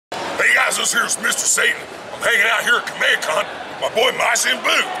guys, this here's Mr. Satan. I'm hanging out here at CommandCon with my boy Mice in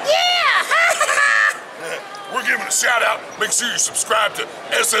Blue. Yeah! We're giving a shout out. Make sure you subscribe to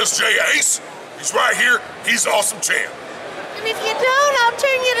SSJ Ace. He's right here. He's awesome champ. And if you don't, I'll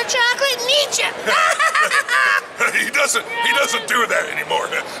turn you to chocolate and eat you. He doesn't do that anymore.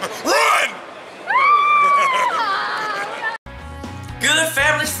 Run! Good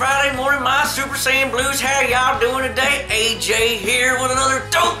fabulous Friday morning, my Super Saiyan Blues. How y'all doing today? AJ here with another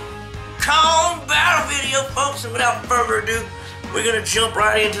Dokkan battle video, folks. And without further ado, we're gonna jump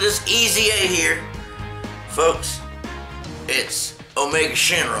right into this EZA here, folks. It's Omega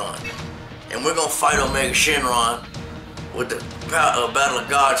Shenron, and we're gonna fight Omega Shenron with the Battle of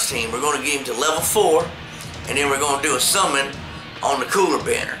Gods team. We're gonna get him to level 4, and then we're gonna do a summon on the cooler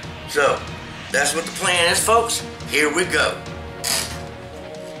banner. So that's what the plan is, folks. Here we go.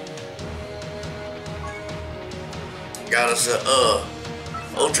 Got us a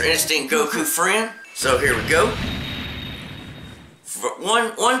Ultra Instinct Goku friend. So here we go.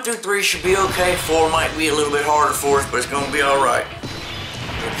 One through 3 should be okay. 4 might be a little bit harder for us, but it's gonna be all right.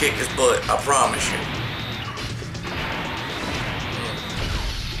 We'll kick his butt, I promise you.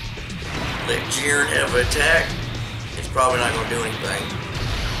 Let Jiren have an attack. It's probably not gonna do anything.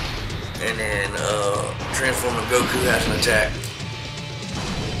 And then Transforming Goku has an attack.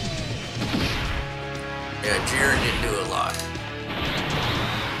 Yeah, Jiren didn't do a lot.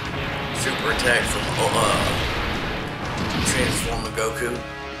 Super attack from Transforming Goku.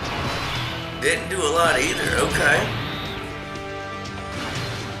 Didn't do a lot either, okay.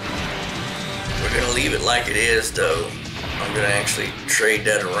 We're gonna leave it like it is though. I'm gonna actually trade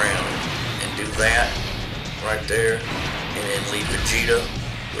that around and do that right there. And then leave Vegeta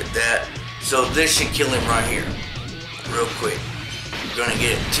with that. So this should kill him right here. Real quick. We're gonna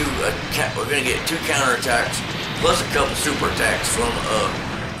get two counterattacks plus a couple super attacks from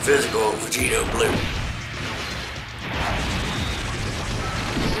physical Vegeta Blue.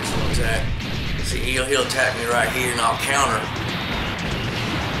 This one attack. See, he'll attack me right here, and I'll counter.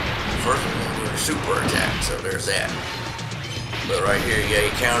 First, I'm gonna do a super attack, so there's that. But right here, yeah,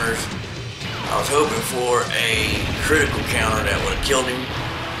 he counters. I was hoping for a critical counter that would have killed him,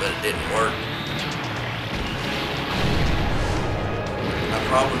 but it didn't work. I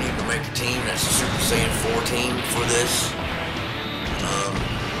probably need to make a team that's a Super Saiyan 4 team for this.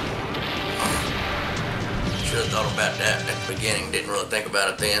 Should have thought about that at the beginning. Didn't really think about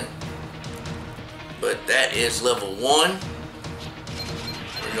it then. But that is level 1.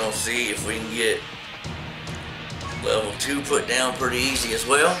 We're gonna see if we can get level 2 put down pretty easy as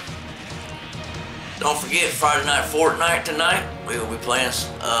well. Don't forget Friday Night Fortnite tonight. We will be playing.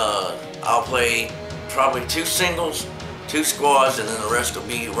 I'll play probably 2 singles, 2 squads, and then the rest will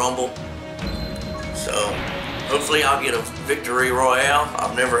be Rumble. So hopefully I'll get a victory royale.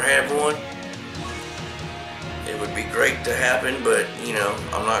 I've never had one. It would be great to happen, but you know,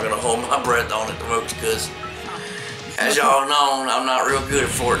 I'm not gonna hold my breath on it, folks, because as y'all know, I'm not real good at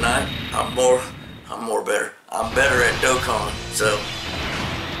Fortnite. I'm better at Dokkan. So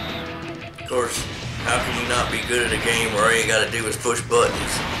of course, how can you not be good at a game where all you gotta do is push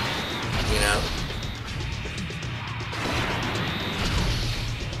buttons? You know?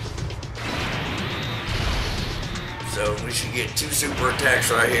 So we should get 2 super attacks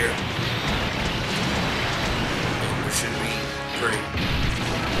right here. And we should be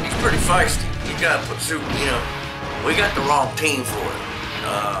he's pretty feisty. You gotta put super, you know, we got the wrong team for it.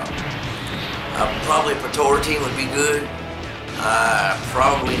 Probably a Patora team would be good. I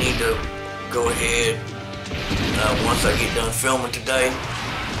probably need to go ahead, once I get done filming today,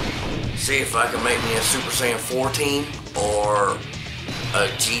 see if I can make me a Super Saiyan 4 team or a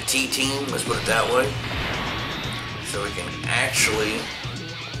GT team, let's put it that way. So we can actually,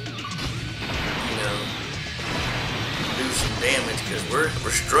 you know, do some damage, because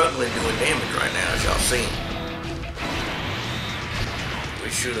we're struggling doing damage right now, as y'all seen. We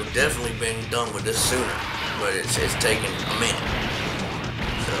should have definitely been done with this sooner, but it's taken a minute.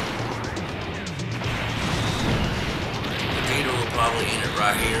 So Vegeta will probably end it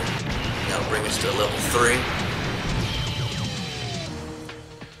right here. That'll bring us to level 3.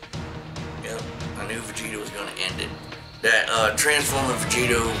 I knew Vegeta was going to end it. That Transforming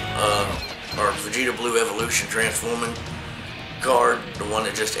Vegeta, or Vegeta Blue Evolution Transforming card, the one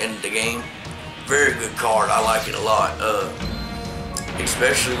that just ended the game, very good card. I like it a lot.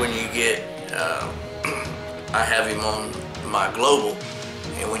 Especially when you get, I have him on my global,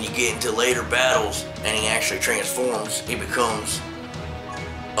 and when you get into later battles and he actually transforms, he becomes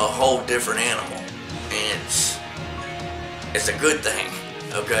a whole different animal, and it's a good thing.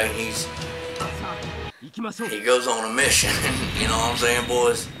 Okay, he goes on a mission. You know what I'm saying,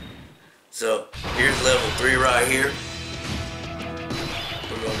 boys? So here's level 3 right here.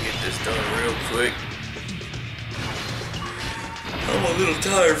 We're gonna get this done real quick. I'm a little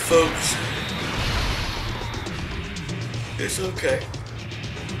tired, folks. It's okay.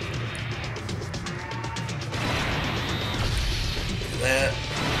 That.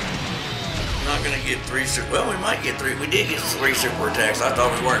 I'm not gonna get 3 super. Well, we might get 3. We did get 3 super attacks. I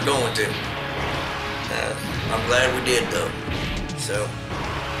thought we weren't going to. I'm glad we did though. So,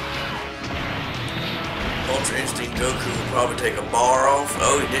 Ultra Instinct Goku will probably take a bar off.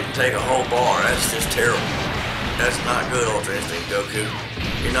 Oh, he didn't take a whole bar. That's just terrible. That's not good, Ultra Instinct Goku.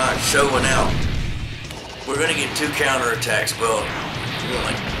 You're not showing out. We're gonna get 2 counterattacks, well,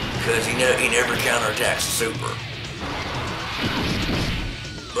 because he never counterattacks super.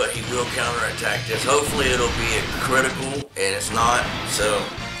 But he will counterattack this. Hopefully it'll be a critical, and it's not. So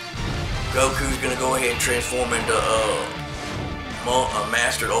Goku's gonna go ahead and transform into a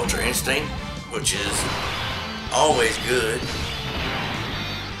Mastered Ultra Instinct, which is always good.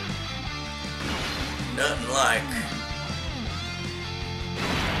 Nothing like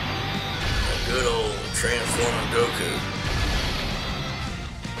a good old transforming Goku.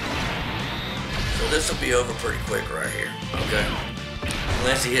 So this will be over pretty quick right here, okay?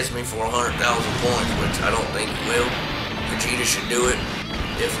 Unless he hits me for 100,000 points, which I don't think he will. Vegeta should do it.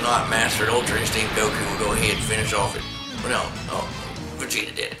 If not, Mastered Ultra Instinct Goku will go ahead and finish off it. Well, no,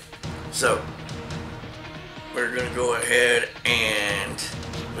 Vegeta did it. So, we're gonna go ahead and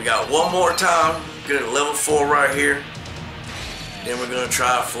we got one more time. Get a level 4 right here. Then we're gonna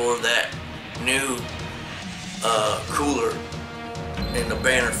try for that new cooler in the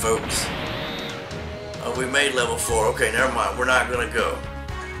banner, folks. We made level 4. Okay, never mind. We're not gonna go.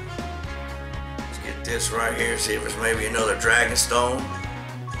 Let's get this right here. See if it's maybe another Dragon Stone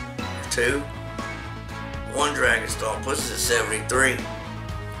or 2. 1 Dragon Stone puts us at 73.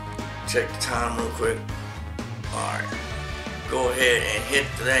 Check the time real quick. Alright. Go ahead and hit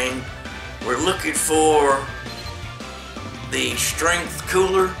the thing. We're looking for the Strength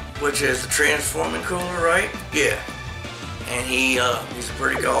Cooler, which is the Transforming Cooler, right? Yeah. And he's a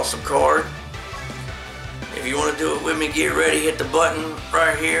pretty awesome card. If you want to do it with me, get ready, hit the button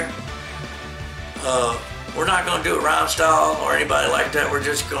right here. We're not going to do it rhyme style or anybody like that. We're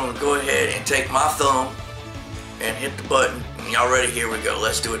just going to go ahead and take my thumb and hit the button. And y'all ready? Here we go.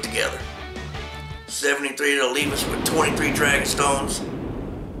 Let's do it together. 73, that'll leave us with 23 Dragon Stones.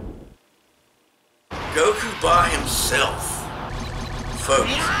 Goku by himself. Folks,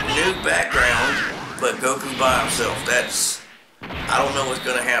 new background, but Goku by himself. I don't know what's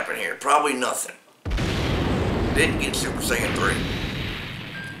going to happen here. Probably nothing. Didn't get Super Saiyan 3.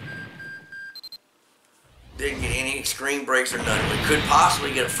 Didn't get any screen breaks or nothing. We could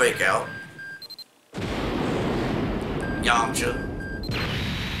possibly get a fake out. Yamcha.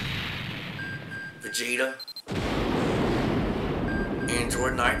 Vegeta.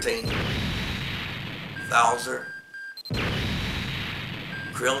 Android 19. Bowser.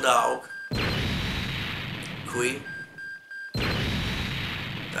 Krill Dog. Kui.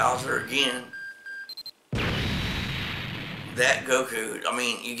 Bowser again. That Goku, I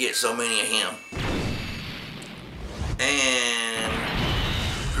mean, you get so many of him. And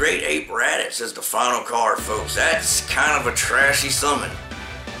Great Ape Raditz is the final card, folks. That's kind of a trashy summon.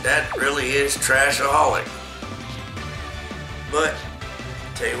 That really is trashaholic. But,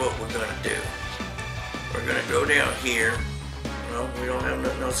 tell you what we're gonna do. We're gonna go down here. Well, we don't have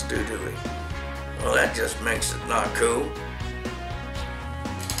nothing else to do we? Well, that just makes it not cool.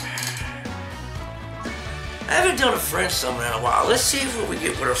 I haven't done a French summon in a while. Let's see what we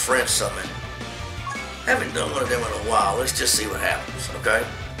get with a French summon. I haven't done one of them in a while. Let's just see what happens, okay?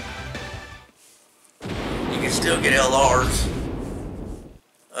 You can still get LRs,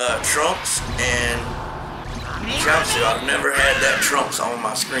 Trunks, and Chaozu. I've never had that Trunks on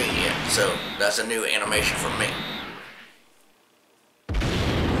my screen yet, so that's a new animation for me.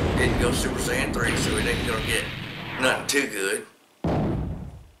 Didn't go Super Saiyan 3, so we didn't gonna get nothing too good.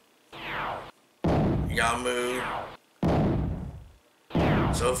 Yamu.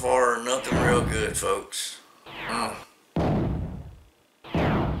 So far, nothing real good, folks.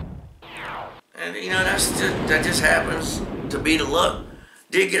 And you know, that just happens to be the luck.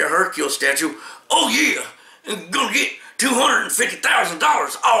 Did get a Hercule statue. Oh yeah, and gonna get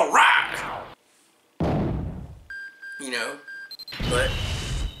 $250,000. All right. You know, but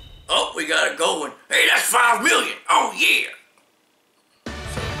oh, we got a gold one. Hey, that's 5 million. Oh yeah.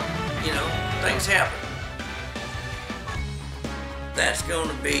 So, you know, things happen. That's going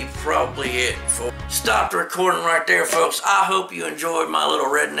to be probably it for. Stop the recording right there, folks. I hope you enjoyed my little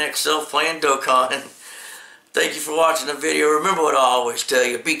redneck self playing Dokkan. Thank you for watching the video. Remember what I always tell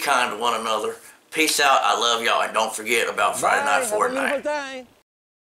you, be kind to one another. Peace out, I love y'all, and don't forget about Friday Night Fortnite.